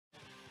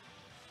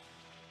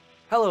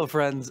Hello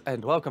friends,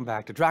 and welcome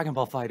back to Dragon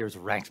Ball FighterZ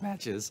ranked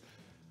matches.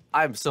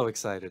 I'm so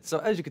excited. So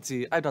as you can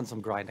see, I've done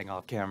some grinding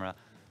off camera,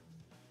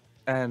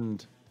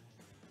 and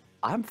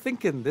I'm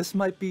thinking this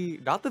might be,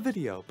 not the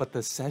video, but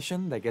the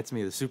session that gets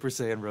me the Super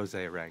Saiyan Rose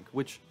rank,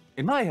 which,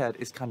 in my head,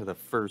 is kind of the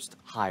first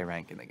high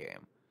rank in the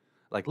game.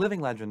 Like,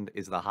 Living Legend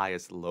is the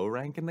highest low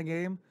rank in the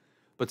game,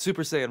 but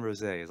Super Saiyan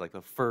Rose is like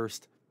the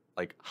first,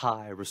 like,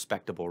 high,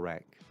 respectable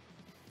rank.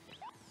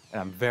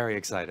 And I'm very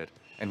excited,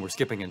 and we're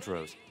skipping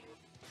intros.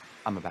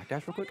 I'm gonna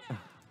backdash real quick.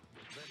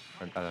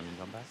 Or,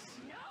 jump back.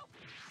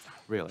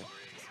 Really?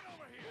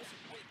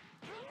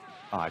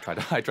 Oh, I tried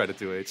to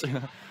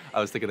 2H. I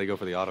was thinking they go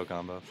for the auto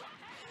combo.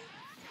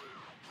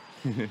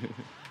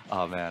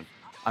 Oh man,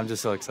 I'm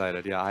just so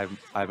excited. Yeah,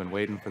 I've been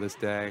waiting for this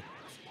day.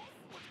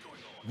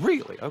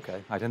 Really?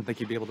 Okay. I didn't think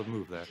you'd be able to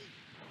move there.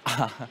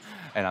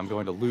 And I'm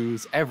going to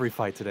lose every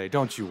fight today.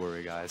 Don't you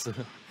worry, guys.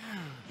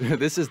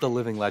 This is the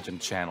Living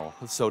Legend channel,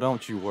 so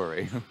don't you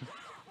worry.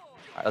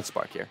 Alright, let's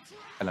spark here.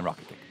 And then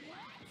rocket kick.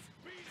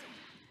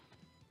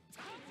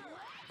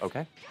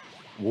 Okay.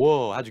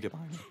 Whoa, how'd you get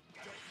behind me?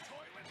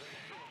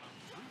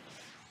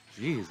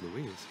 Jeez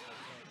Louise.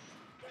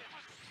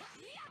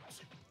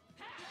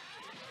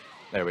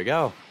 There we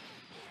go.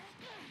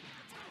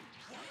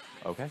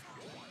 Okay.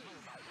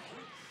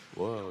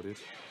 Whoa, dude.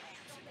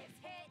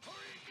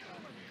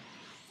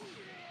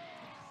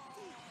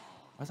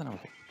 Why is that not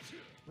working?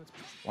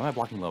 Why am I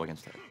blocking low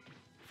against it?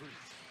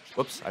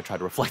 Whoops, I tried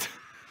to reflect.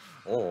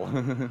 Oh.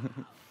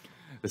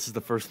 This is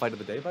the first fight of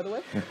the day, by the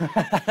way?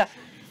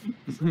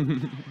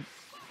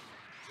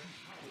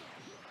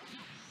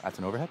 That's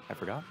an overhead? I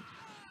forgot.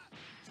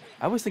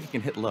 I always think it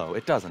can hit low.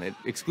 It doesn't. It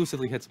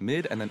exclusively hits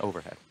mid and then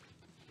overhead.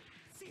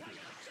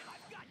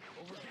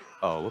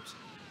 Oh, whoops.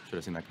 Should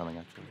have seen that coming,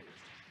 actually.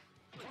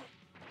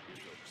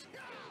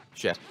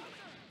 Shit.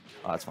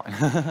 Oh, that's fine.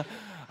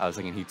 I was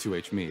thinking he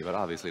 2H me, but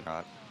obviously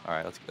not.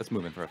 Alright, let's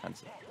move in for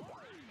offensive.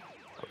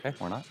 Okay,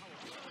 or not.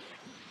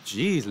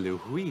 Jeez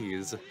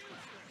Louise.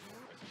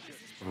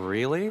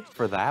 Really?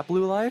 For that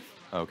blue life?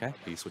 Okay,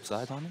 he switched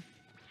sides on me.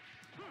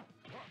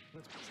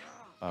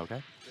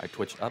 Okay, I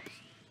twitched up.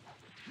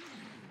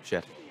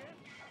 Shit.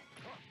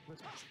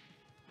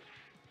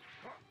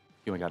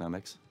 You ain't got no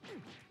mix.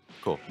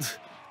 Cool.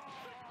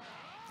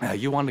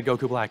 You wanted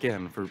Goku Black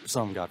in for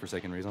some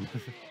godforsaken reason.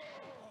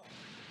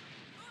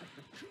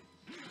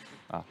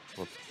 Ah,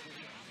 whoops.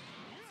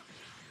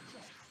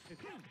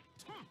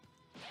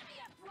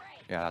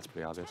 Yeah, that's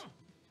pretty obvious.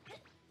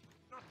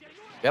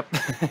 Yep.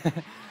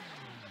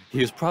 He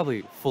was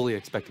probably fully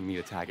expecting me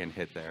to tag and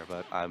hit there,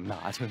 but I'm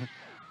not.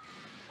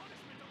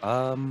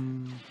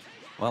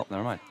 Well,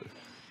 never mind.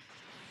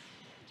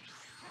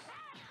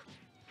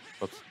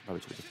 Whoops,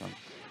 probably should have just done.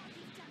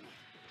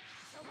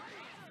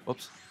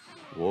 Whoops.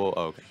 Whoa,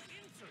 oh, okay.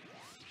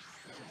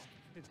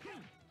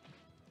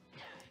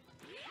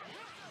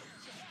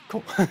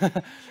 Cool.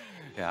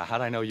 Yeah,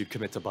 how'd I know you'd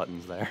commit to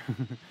buttons there?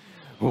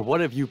 What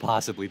have you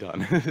possibly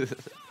done?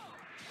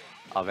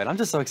 Oh man, I'm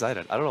just so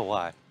excited. I don't know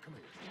why.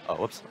 Oh,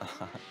 whoops.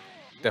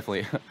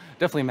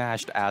 Definitely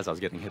mashed as I was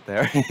getting hit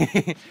there.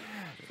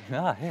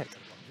 Ah, hit.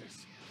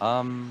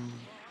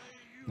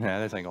 Yeah,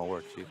 this ain't gonna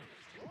work, chief.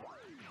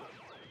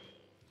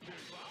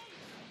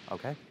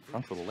 Okay,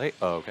 Trunk's a little late.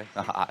 Oh, okay.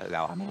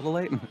 Now I'm a little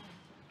late.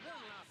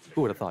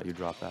 Who would have thought you'd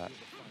drop that?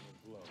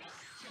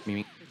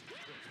 Mimi.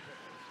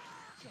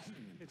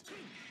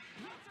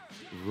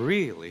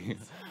 Really?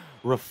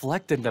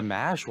 Reflect into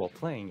mash while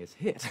playing is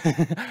hit.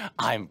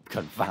 I'm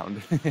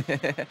confounded.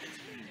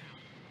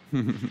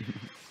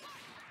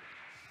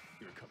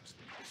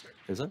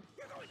 Is it?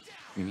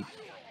 Mimi.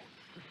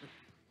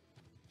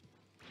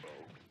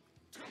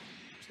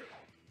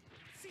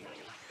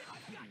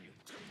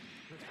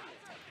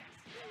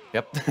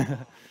 Yep.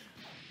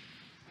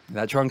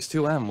 That Trunks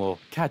 2M will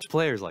catch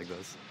players like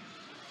this.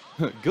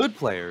 Good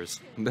players.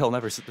 They'll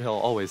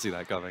always see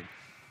that coming.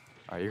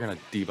 Alright, you're gonna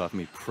debuff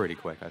me pretty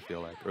quick, I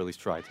feel like. Or at least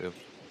try to.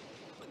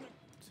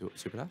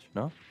 Super dash?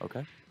 No?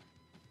 Okay.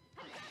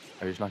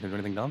 Are you just not gonna do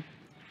anything dumb?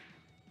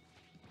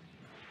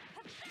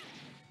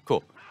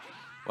 Cool.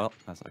 Well,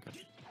 that's not good.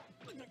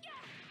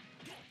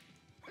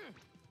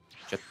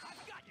 Shit.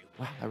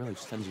 Wow, that really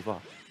just sends you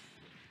off.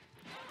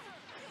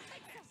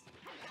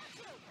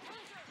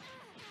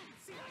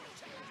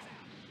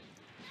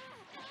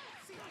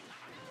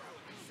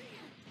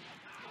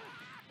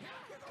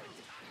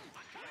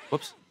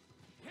 Whoops.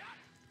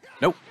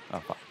 Nope. Oh,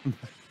 fuck.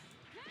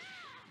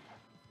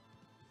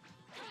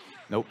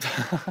 Nope.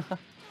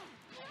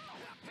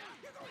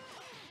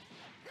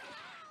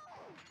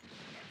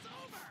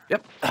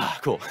 Yep. Ah,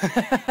 cool.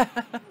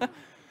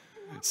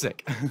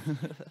 Sick.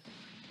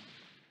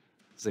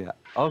 So yeah.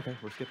 Oh, okay,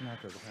 we're skipping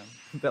that because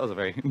that was a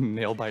very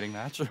nail-biting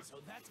match.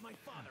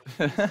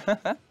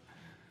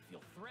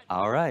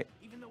 All right.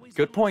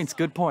 Good points.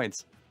 Good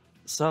points.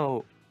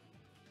 So.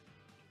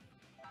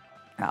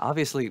 Now,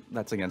 obviously,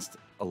 that's against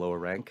a lower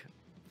rank.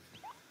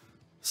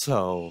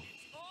 So,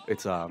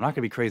 it's not going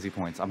to be crazy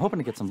points. I'm hoping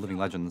to get some Living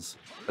Legends.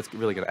 That's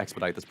really going to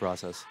expedite this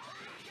process.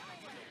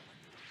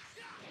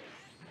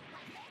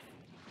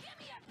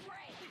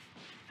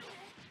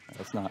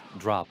 let's not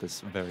drop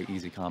this very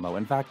easy combo.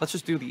 In fact, let's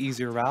just do the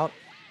easier route,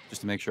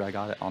 just to make sure I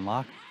got it on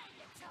lock.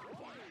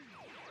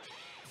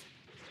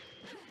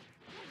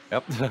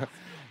 Yep.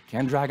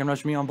 Can Dragon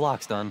Rush me on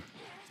block stun.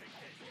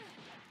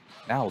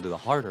 Now we'll do the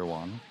harder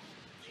one.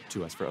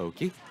 2S for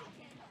Oki.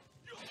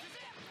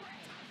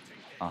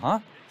 Uh-huh.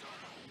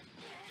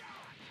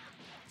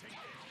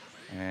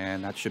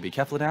 And that should be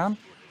Kefla down.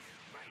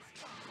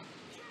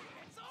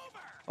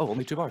 Oh,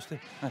 only 2 bars, too.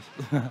 Nice.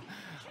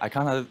 I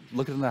kind of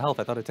looked at the health.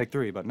 I thought it'd take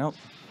 3, but nope.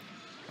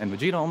 And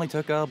Vegeta only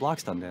took block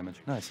stun damage.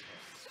 Nice.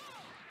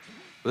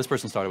 But this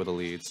person started with a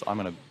lead, so I'm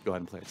going to go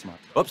ahead and play it smart.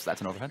 Oops,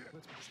 that's an overhead.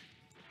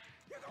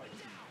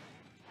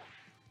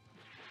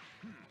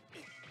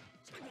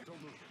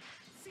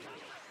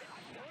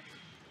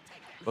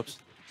 Whoops,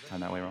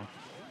 timed that way wrong.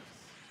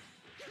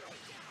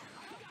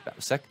 That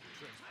was sick.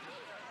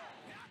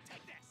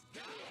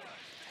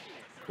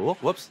 Cool.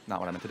 Whoops, not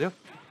what I meant to do.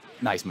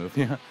 Nice move.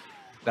 Yeah.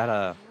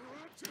 That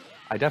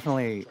I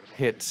definitely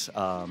hit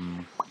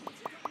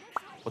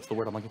what's the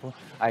word I'm looking for?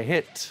 I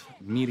hit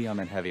medium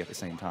and heavy at the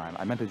same time.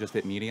 I meant to just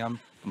hit medium,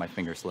 but my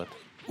finger slipped.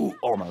 Ooh,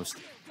 almost.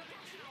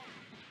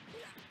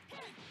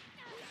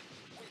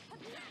 I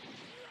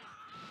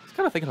was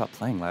kind of thinking about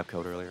playing lab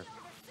code earlier.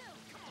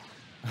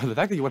 The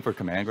fact that you went for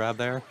command grab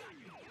there.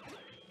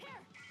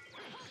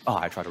 Oh,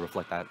 I tried to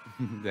reflect that.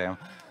 Damn.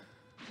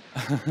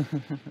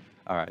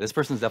 Alright, this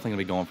person's definitely going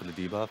to be going for the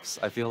debuffs,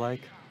 I feel like.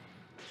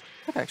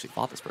 I think I actually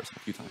fought this person a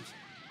few times.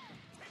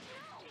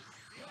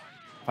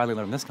 Finally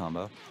learned this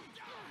combo.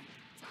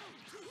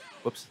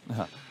 Whoops.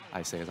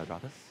 I say as I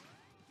drop it.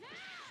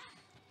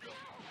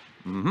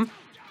 Mm-hmm.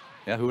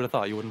 Yeah, who would have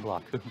thought you wouldn't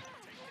block?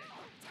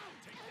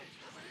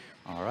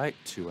 Alright,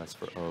 2S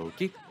for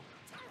Oki.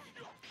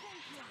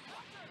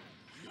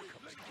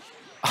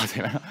 Oh,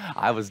 damn it.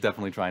 I was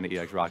definitely trying to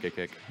EX rocket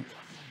kick.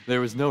 There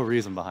was no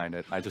reason behind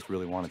it. I just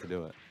really wanted to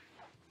do it.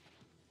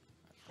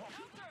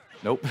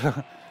 Nope.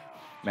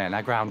 Man,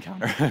 that ground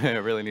counter,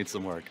 it really needs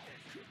some work.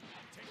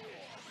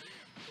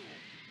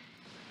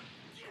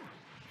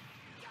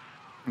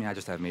 Yeah, I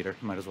just have meter.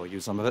 Might as well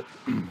use some of it.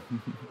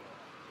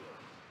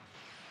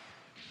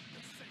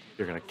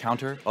 You're gonna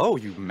counter. Oh,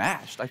 you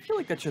mashed. I feel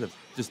like that should have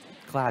just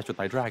clashed with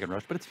my Dragon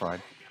Rush, but it's fine.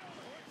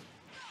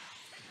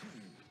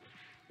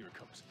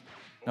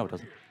 No, it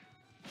doesn't.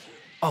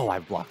 Oh, I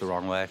blocked the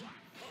wrong way.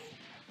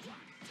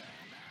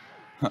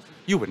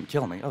 You wouldn't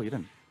kill me. Oh, you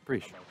didn't.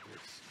 Breach.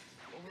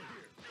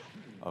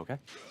 Okay.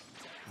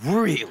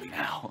 Really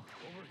now?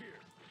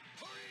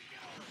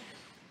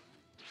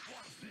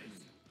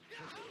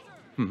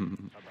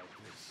 Damn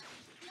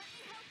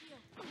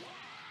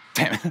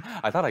it.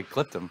 I thought I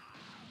clipped him.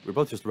 We were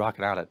both just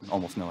rocking out at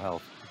almost no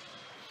health.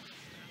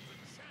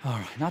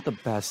 Alright, not the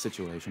best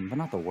situation, but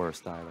not the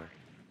worst either.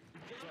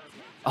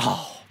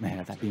 Oh, man,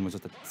 if that beam was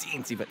just a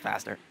teensy bit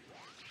faster.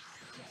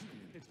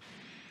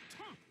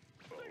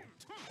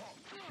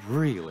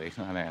 Really?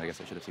 I mean, I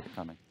guess I should have seen it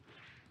coming.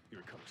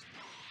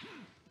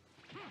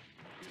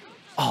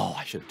 Oh,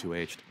 I should have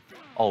 2H'd.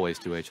 Always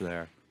 2H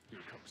there.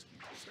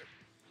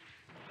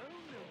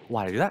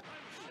 Why did I do that?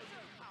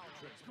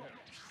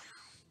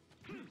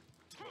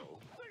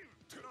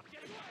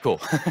 Cool.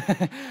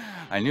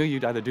 I knew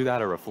you'd either do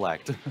that or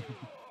reflect. I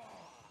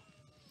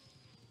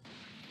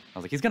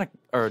was like, he's gonna,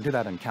 or do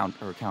that and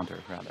counter,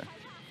 rather.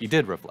 He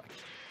did reflect.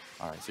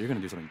 Alright, so you're gonna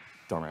do something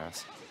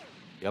dumbass.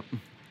 Yep.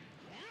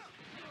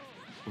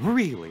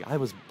 Really? I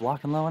was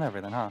blocking low and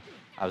everything, huh?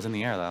 I was in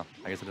the air, though.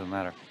 I guess it doesn't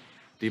matter.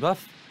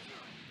 Debuff?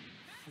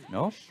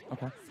 No?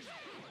 Okay.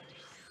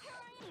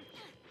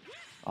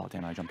 Oh,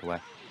 damn, I jumped away.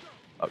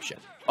 Oh, shit.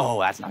 Oh,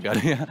 that's not good.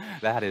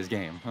 That is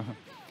game.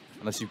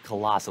 Unless you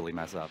colossally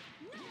mess up.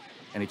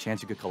 Any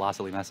chance you could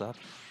colossally mess up?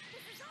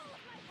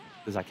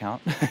 Does that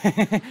count?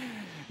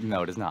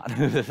 No, it does not.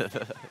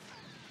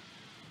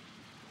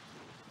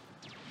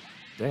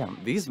 Damn,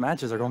 these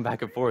matches are going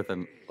back and forth,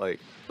 and, like,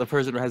 the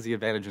person who has the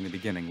advantage in the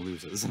beginning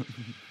loses.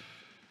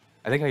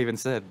 I think I even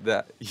said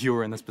that you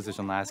were in this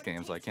position last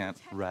game, so I can't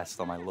rest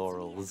on my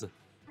laurels.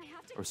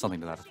 Or something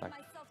to that effect.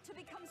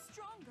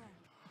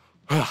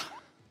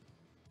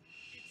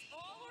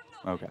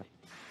 Okay.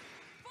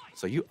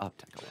 So you up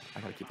tech a lot.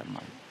 I gotta keep that in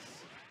mind.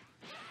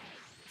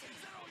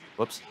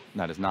 Whoops.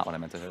 That is not what I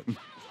meant to hit.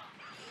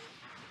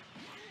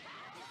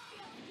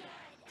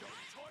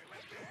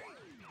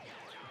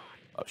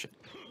 Oh, shit.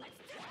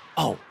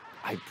 Oh!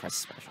 I pressed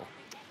special.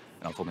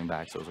 And I was holding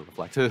back, so it was a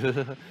reflect.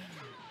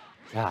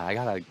 Yeah, I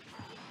gotta...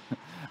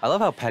 I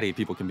love how petty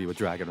people can be with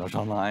Dragon Rush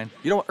online.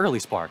 You know what? Early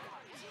spark.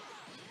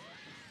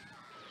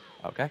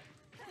 Okay.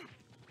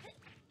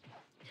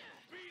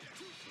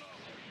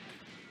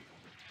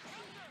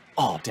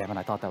 Oh, damn it.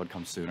 I thought that would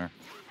come sooner.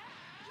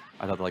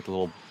 I thought, like, the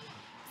little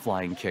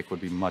flying kick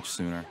would be much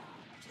sooner.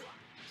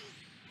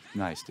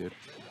 Nice, dude.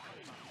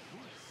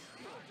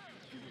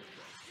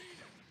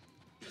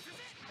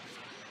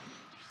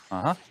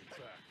 Uh-huh.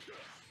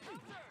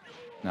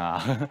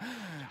 Nah.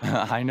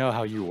 I know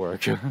how you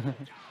work.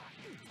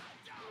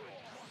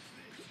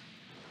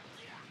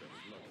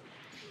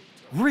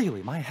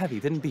 Really? My heavy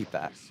didn't beat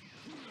that?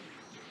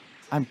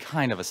 I'm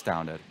kind of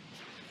astounded.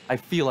 I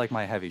feel like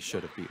my heavy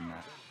should have beaten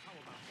that.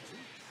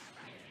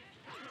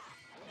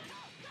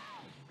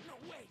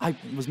 I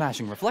was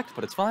mashing reflect,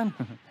 but it's fine.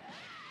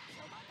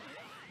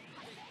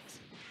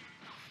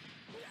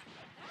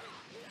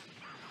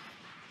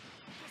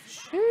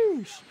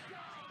 Sheesh.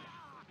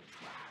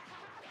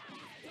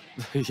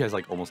 He has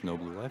like almost no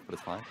blue life, but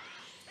it's fine.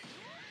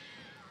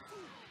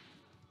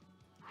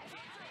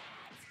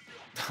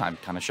 I'm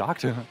kind of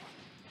shocked.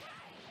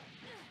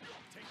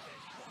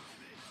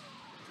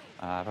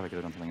 I probably could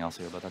have done something else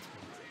here, but that's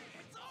fine.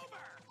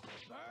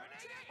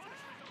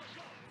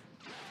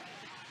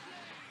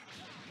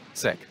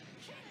 Sick.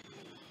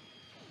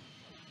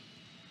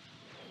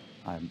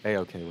 I'm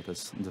A-okay with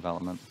this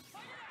development.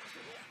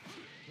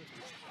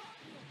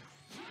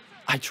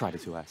 I tried a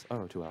 2S.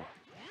 Oh, 2L.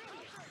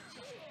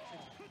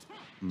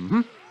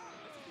 Mm-hmm.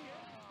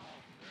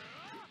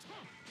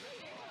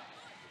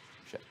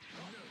 Shit.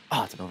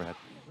 Oh, it's an overhead.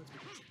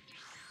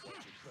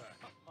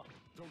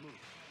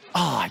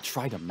 Oh, I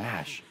tried to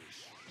mash.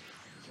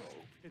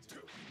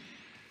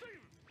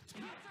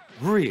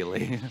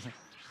 Really?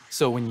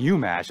 So when you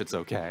mash, it's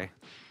okay.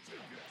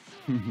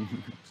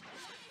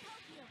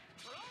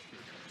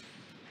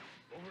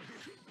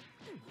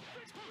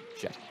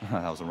 Shit,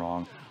 that was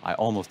wrong. I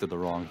almost did the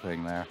wrong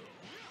thing there.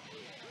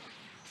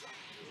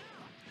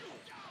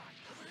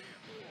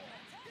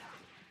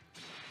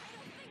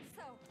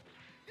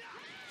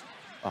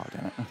 Oh,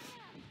 damn it.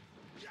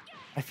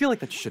 I feel like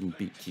that shouldn't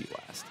beat Key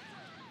last.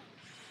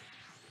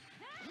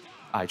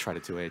 I tried a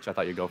 2H. I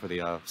thought you'd go for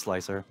the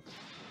slicer.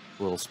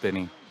 A little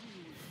spinny.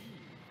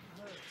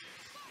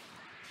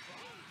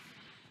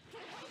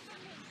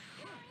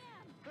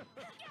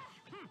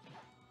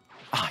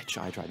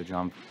 I tried to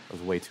jump. I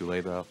was way too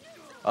late, though.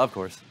 Of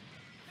course.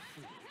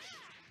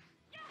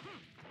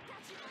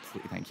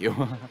 Please, thank you. I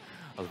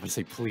was about to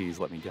say, please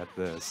let me get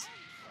this.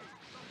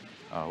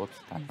 Oh, whoops.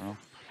 I don't know.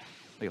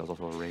 I think it was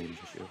also a range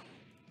issue.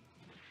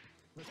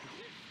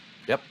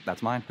 Yep,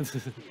 that's mine.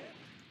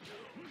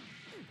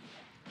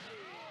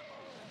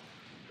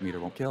 Meter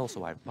won't kill, so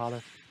why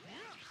bother?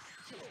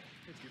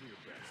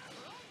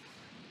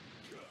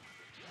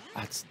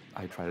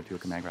 I tried to do a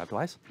command grab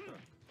twice.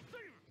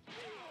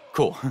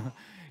 Cool.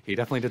 He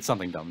definitely did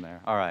something dumb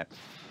there. Alright.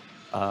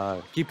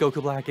 Keep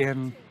Goku Black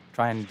in.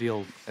 Try and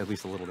deal at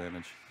least a little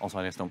damage. Also,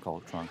 I just don't call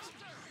it Trunks.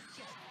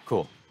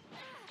 Cool.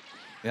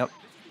 Yep.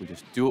 We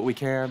just do what we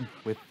can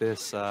with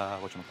this,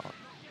 whatchamacallit.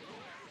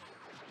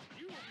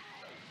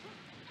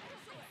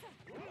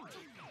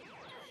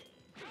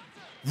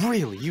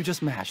 Really? You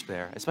just mashed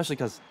there. Especially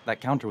because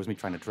that counter was me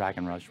trying to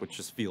Dragon Rush, which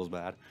just feels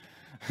bad.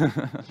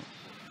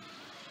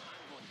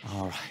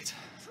 Alright.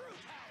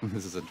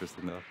 This is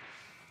interesting, though.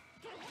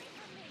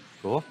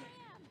 Cool.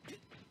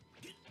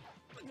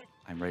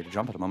 I'm ready to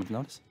jump at a moment's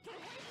notice.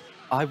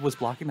 I was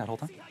blocking that whole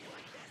time.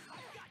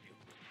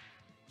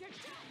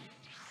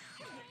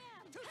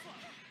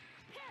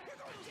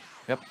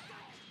 Yep.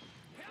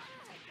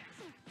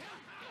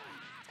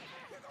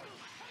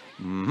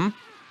 Mm-hmm.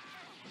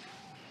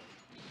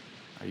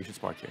 Oh, you should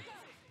spark here.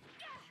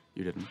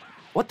 You didn't.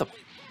 What the?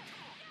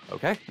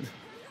 Okay.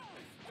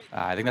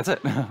 I think that's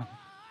it.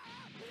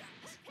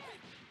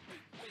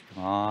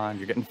 Come on,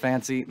 you're getting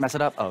fancy. Mess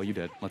it up. Oh, you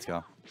did. Let's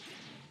go.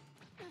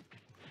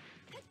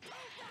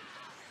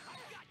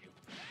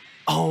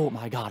 Oh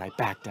my god, I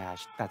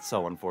backdashed. That's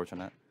so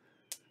unfortunate.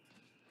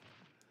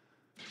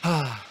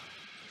 Damn.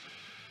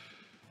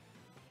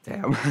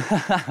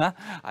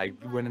 I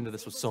went into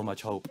this with so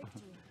much hope.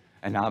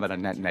 And now I'm at a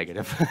net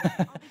negative.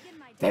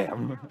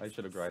 Damn. I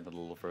should have grinded a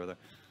little further.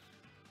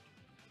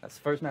 That's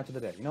the first match of the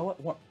day. You know what?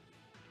 Well,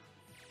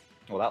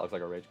 that looks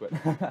like a rage quit.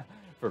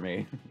 For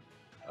me.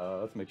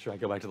 Let's make sure I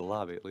go back to the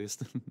lobby at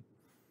least.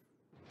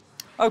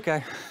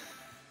 Okay.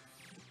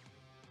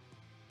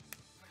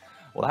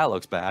 Well, that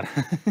looks bad.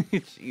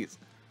 Jeez.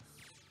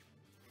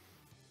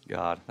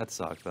 God, that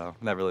sucked though.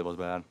 That really was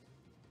bad.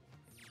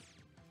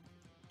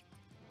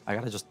 I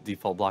gotta just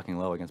default blocking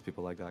low against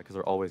people like that, because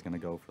they're always gonna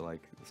go for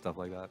like stuff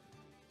like that.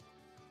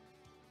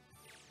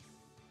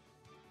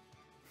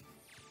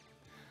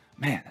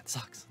 Man, that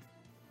sucks.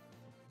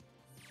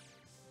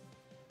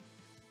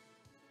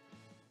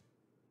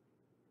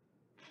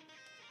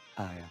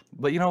 Yeah.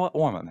 But you know what?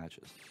 Warm-up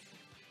matches.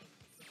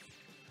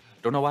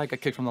 Don't know why I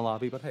got kicked from the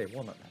lobby, but hey,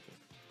 warm-up matches.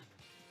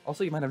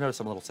 Also, you might have noticed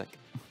I'm a little sick.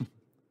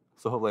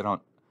 So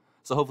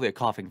hopefully a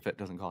coughing fit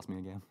doesn't cost me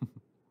a game.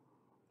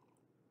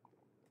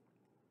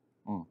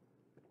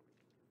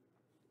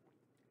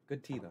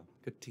 Good tea, though.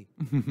 Good tea.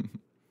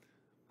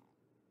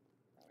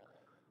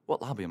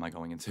 What lobby am I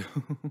going into?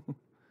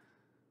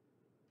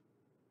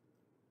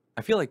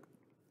 I feel like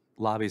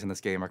lobbies in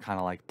this game are kind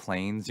of like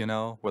planes, you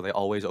know, where they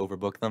always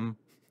overbook them.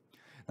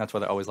 That's why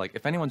they're always like,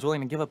 if anyone's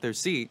willing to give up their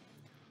seat,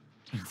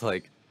 it's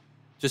like,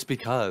 just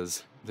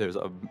because there's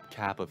a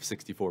cap of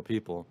 64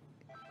 people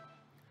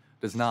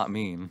does not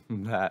mean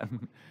that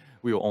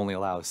we will only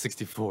allow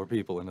 64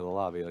 people into the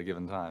lobby at a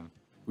given time.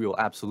 We will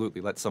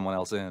absolutely let someone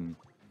else in.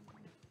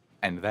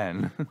 And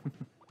then...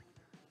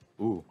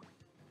 Ooh.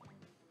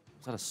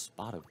 Is that a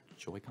spot of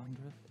Joy-Con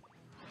drift?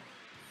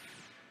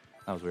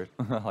 That was weird.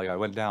 Like, I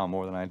went down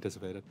more than I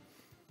anticipated.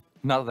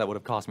 Not that that would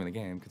have cost me the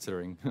game,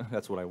 considering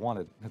that's what I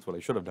wanted. That's what I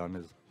should have done,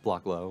 is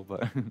block low,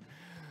 but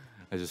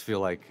I just feel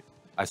like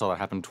I saw that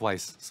happen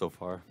twice so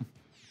far.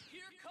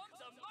 Here comes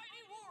a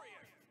mighty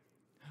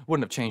warrior.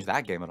 Wouldn't have changed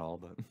that game at all,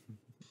 but... Get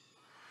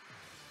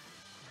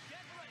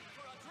ready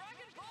for a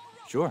Dragon Ball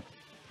roll. Sure.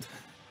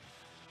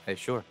 Hey,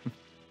 sure.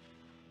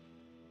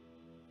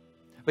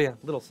 But yeah,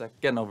 little sick.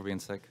 Getting over being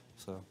sick,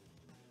 so...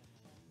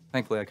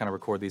 Thankfully, I kind of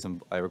record these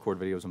I record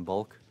videos in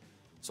bulk.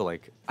 So,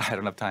 like, I had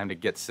enough time to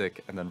get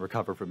sick and then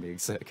recover from being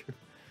sick.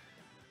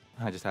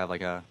 I just have,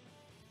 like, a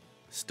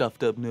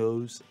stuffed up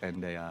nose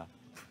and a,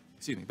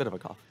 excuse me, bit of a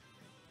cough.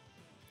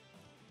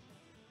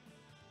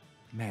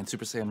 Man,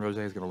 Super Saiyan Rose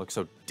is going to look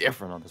so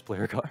different on this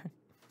player card.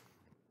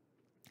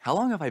 How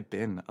long have I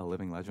been a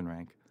Living Legend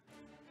rank?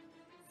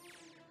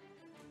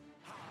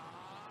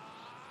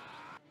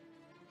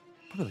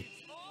 Probably like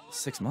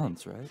 6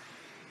 months, right?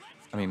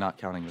 I mean, not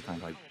counting the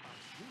time I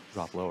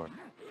drop lower.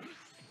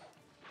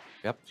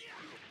 Yep.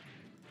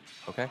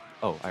 Okay.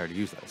 Oh, I already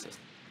used that assist.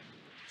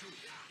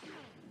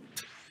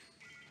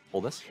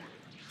 Hold this.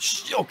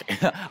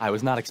 Okay. I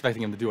was not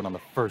expecting him to do it on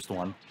the first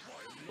one.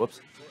 Whoops.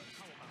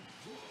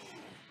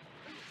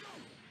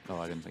 Oh,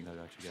 I didn't think I'd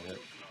actually get hit.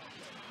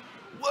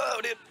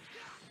 Whoa, dude.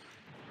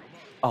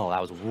 Oh, that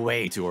was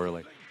way too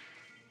early.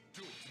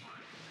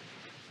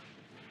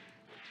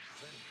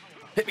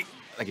 Hit me.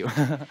 Thank you.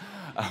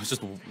 I was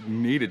just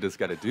needed this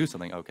guy to do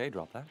something. Okay,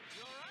 drop that.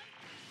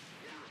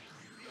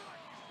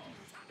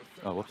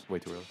 Oh, whoops, way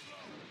too early.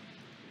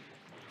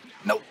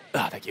 Nope.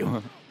 Ah, thank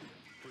you.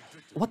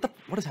 What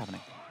is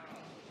happening?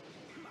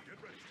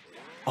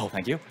 Oh,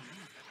 thank you.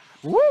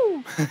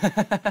 Woo!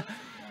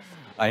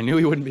 I knew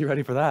he wouldn't be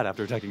ready for that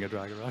after attacking a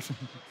Dragon Rush.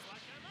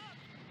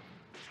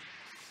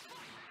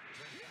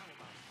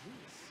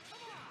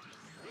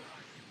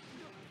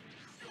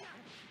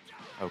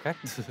 Okay.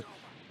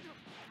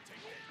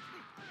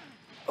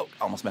 Oh,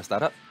 almost messed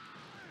that up.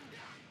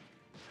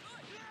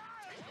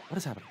 What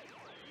is happening?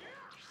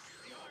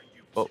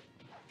 Oh.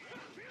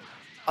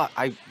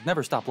 I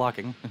never stop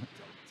blocking.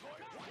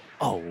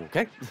 Oh,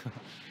 okay.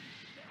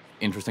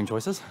 Interesting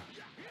choices.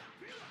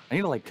 I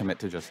need to, like, commit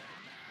to just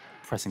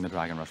pressing the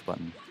Dragon Rush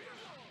button.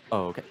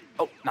 Oh, okay.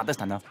 Oh, not this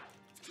time, though.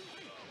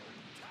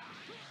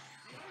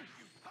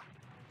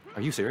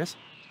 Are you serious?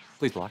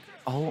 Please block.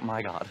 Oh,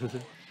 my God.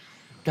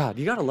 God,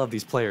 you gotta love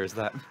these players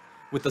that,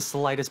 with the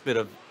slightest bit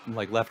of,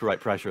 like, left-right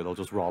pressure, they'll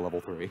just raw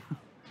level 3.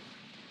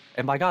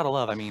 And by gotta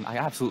love, I mean, I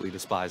absolutely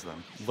despise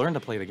them. Learn to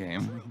play the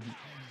game.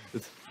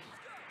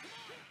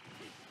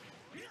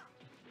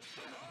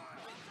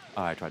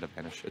 Oh, I tried to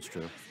vanish. It's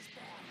true.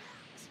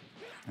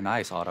 A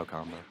nice auto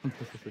combo.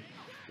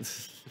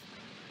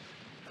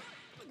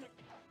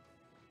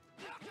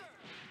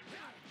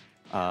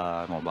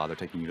 I won't bother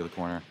taking you to the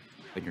corner.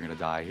 I think you're gonna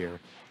die here.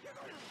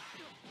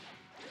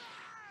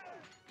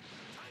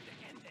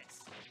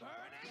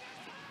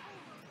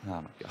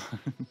 Oh my god.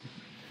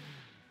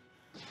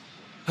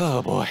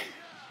 Oh boy.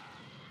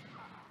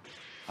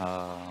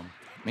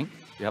 Me?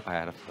 Yep, I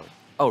had a foot.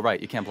 Oh right,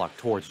 you can't block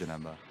towards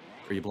Janemba.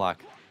 Or you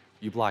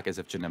block as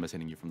if Janemba's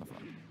hitting you from the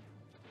front.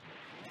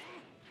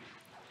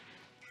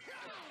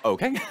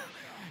 Okay.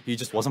 He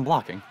just wasn't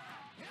blocking.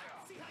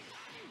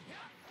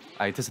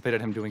 I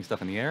anticipated him doing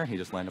stuff in the air, he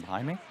just landed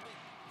behind me.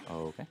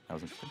 Okay, that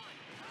was interesting.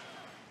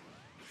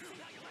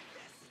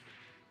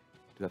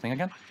 Do that thing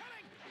again?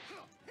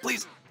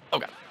 Please! Oh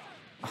god.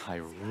 I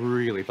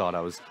really thought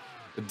I was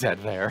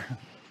dead there.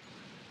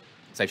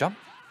 Safe jump?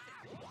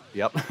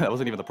 Yep, that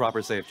wasn't even the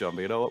proper safe jump,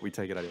 but you know what? We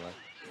take it anyway.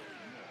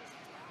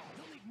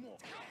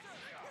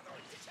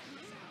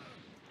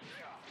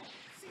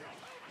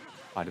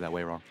 I did that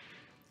way wrong.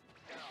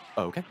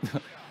 Oh, okay.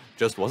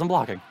 Just wasn't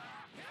blocking.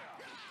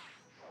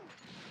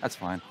 That's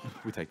fine.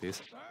 We take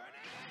these.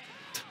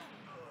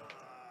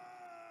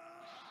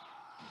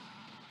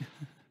 I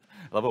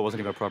love it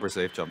wasn't even a proper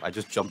safe jump. I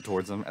just jumped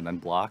towards him and then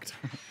blocked.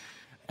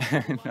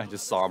 And I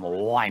just saw him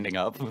winding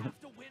up.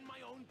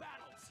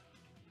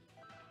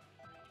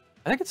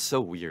 I think it's so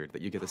weird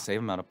that you get the same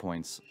amount of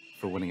points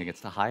for winning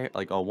against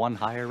a one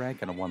higher rank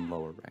and a one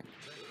lower rank.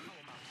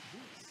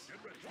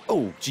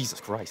 Oh,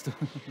 Jesus Christ.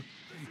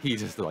 He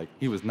just, like,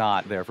 he was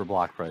not there for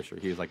block pressure.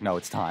 He was like, no,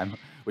 it's time.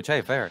 Which,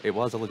 hey, fair. It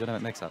was a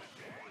legitimate mix-up.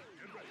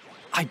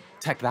 I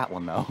tech that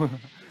one, though.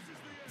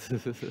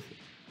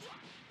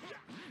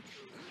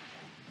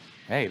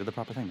 Hey, did the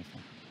proper thing this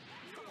time.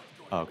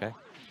 Oh, okay.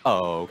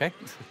 Oh, okay.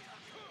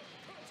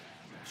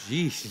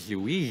 Jeez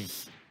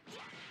Louise.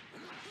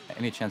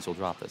 Any chance you'll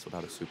drop this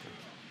without a super?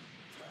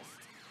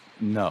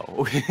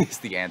 No, is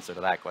the answer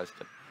to that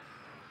question.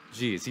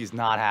 Jeez, he's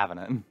not having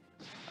it.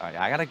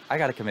 Alright, I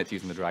gotta commit to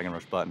using the Dragon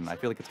Rush button. I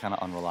feel like it's kind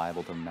of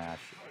unreliable to mash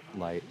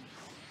light.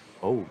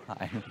 Oh,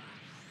 hi.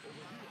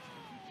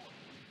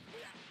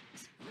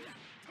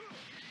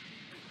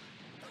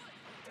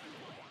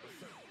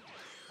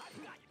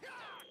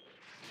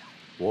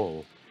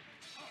 Whoa.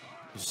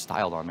 He just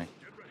styled on me.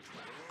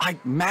 I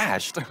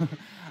mashed!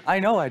 I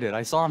know I did.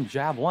 I saw him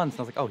jab once, and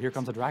I was like, oh, here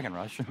comes a Dragon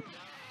Rush.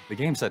 The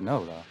game said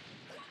no, though.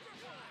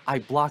 I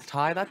blocked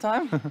high that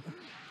time?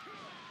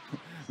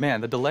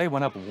 Man, the delay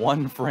went up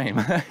 1 frame,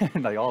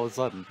 and like all of a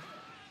sudden.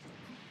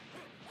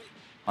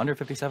 Under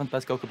 57th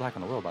best Goku Black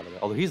in the world, by the way.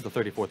 Although he's the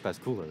 34th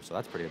best cooler, so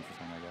that's pretty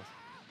interesting, I guess.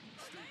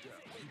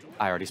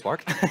 I already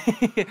sparked.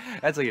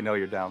 That's how you know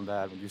you're down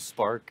bad, when you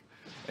spark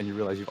and you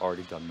realize you've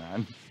already done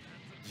that.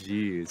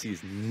 Jeez,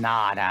 he's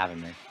not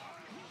having me.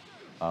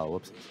 Oh,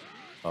 whoops.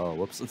 Oh,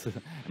 whoops.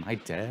 Am I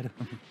dead?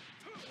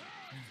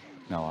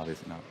 No,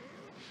 obviously not.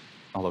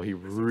 Although he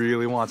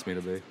really wants me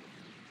to be.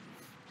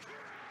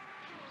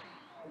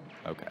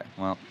 Okay,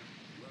 well.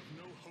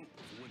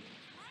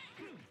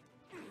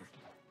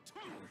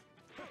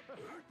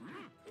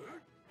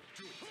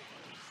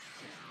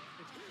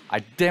 I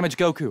damaged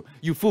Goku,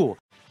 you fool!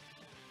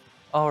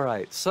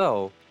 Alright,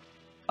 so,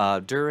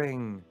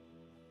 during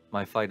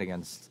my fight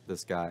against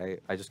this guy,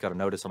 I just got a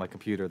notice on my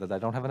computer that I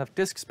don't have enough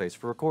disk space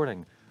for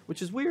recording,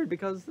 which is weird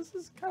because this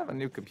is kind of a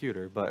new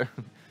computer, but,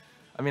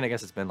 I mean, I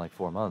guess it's been like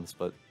 4 months,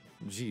 but,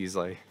 geez,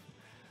 like,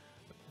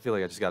 I feel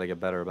like I just gotta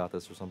get better about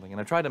this or something.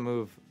 And I tried to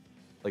move,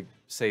 like,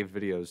 saved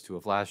videos to a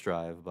flash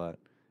drive, but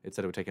it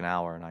said it would take an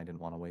hour, and I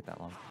didn't want to wait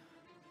that long.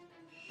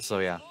 So,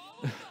 yeah.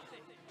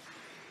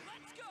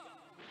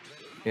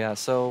 Yeah,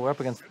 so we're up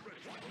against,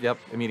 yep,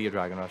 immediate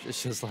Dragon Rush.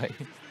 It's just like,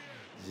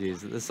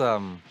 jeez, this,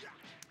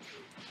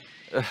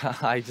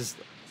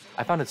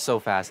 I found it so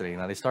fascinating.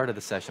 Now, they started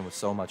the session with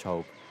so much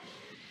hope,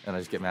 and I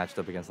just get matched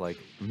up against, like,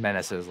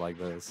 menaces like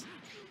this.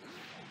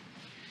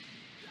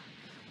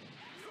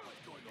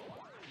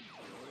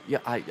 Yeah,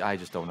 I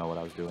just don't know what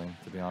I was doing,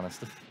 to be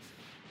honest.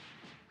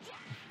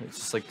 It's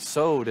just, like,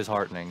 so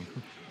disheartening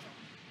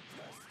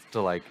to,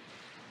 like,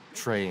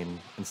 train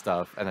and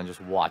stuff, and then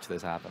just watch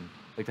this happen.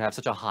 Like, to have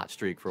such a hot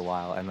streak for a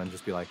while, and then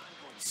just be, like,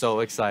 so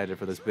excited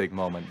for this big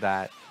moment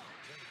that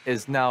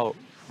is now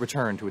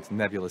returned to its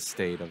nebulous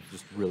state of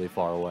just really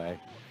far away.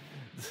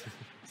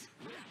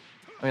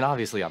 I mean,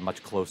 obviously, I'm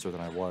much closer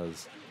than I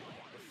was,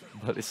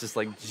 but it's just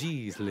like,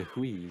 geez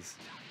Louise.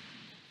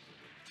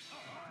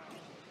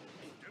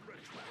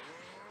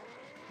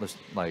 Just,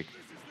 like,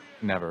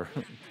 never.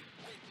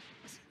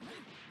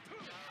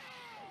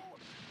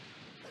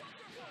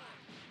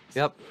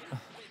 Yep.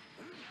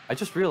 I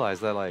just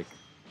realized that, like,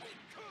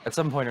 at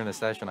some point in the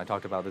session, I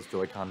talked about this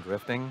Joy-Con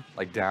drifting,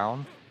 like,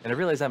 down, and I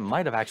realized that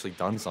might have actually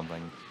done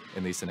something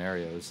in these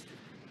scenarios.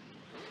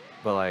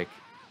 But, like,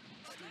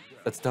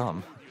 that's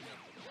dumb.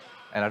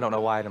 And I don't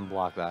know why I didn't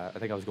block that. I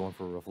think I was going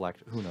for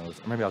Reflect. Who knows?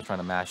 Or maybe I was trying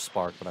to mash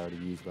Spark, but I already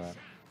used that.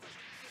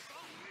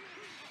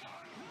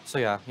 So,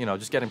 yeah, you know,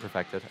 just getting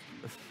perfected.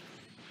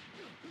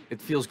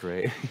 It feels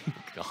great.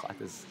 God,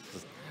 this is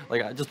just,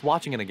 like, just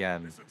watching it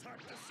again,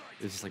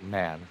 it's just like,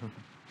 man.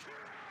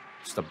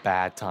 Just a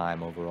bad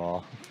time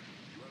overall.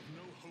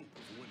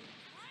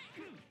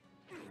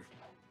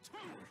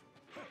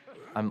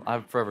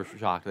 I'm forever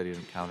shocked that he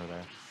didn't counter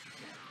there.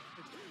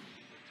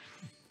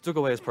 Took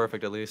away his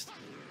perfect at least.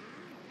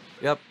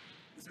 Yep.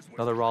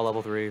 Another raw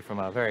level 3 from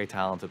a very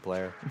talented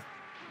player.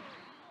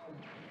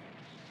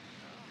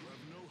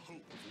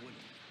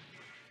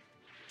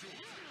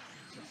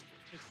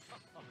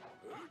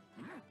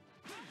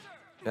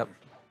 Yep.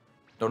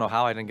 Don't know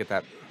how I didn't get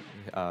that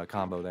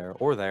combo there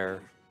or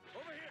there.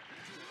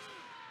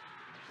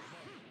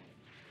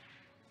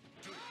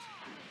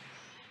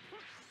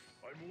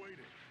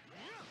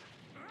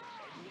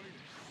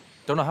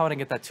 Don't know how I didn't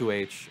get that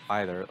 2H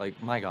either.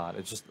 Like, my god,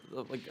 it's just,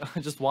 like,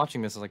 just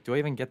watching this is like, do I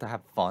even get to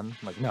have fun?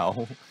 Like,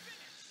 no.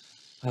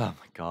 Oh my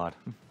god.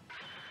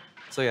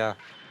 So yeah,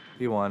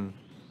 he won.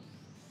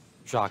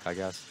 Shock, I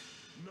guess.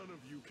 None of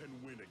you can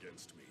win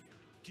against me.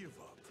 Give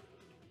up.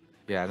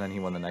 Yeah, and then he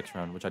won the next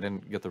round, which I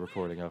didn't get the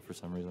recording of for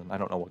some reason. I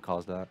don't know what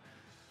caused that.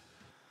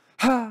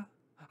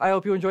 I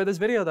hope you enjoyed this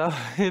video, though.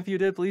 If you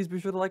did, please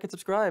be sure to like and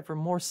subscribe for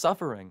more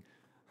suffering.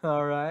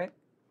 Alright?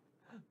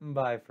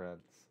 Bye, friends.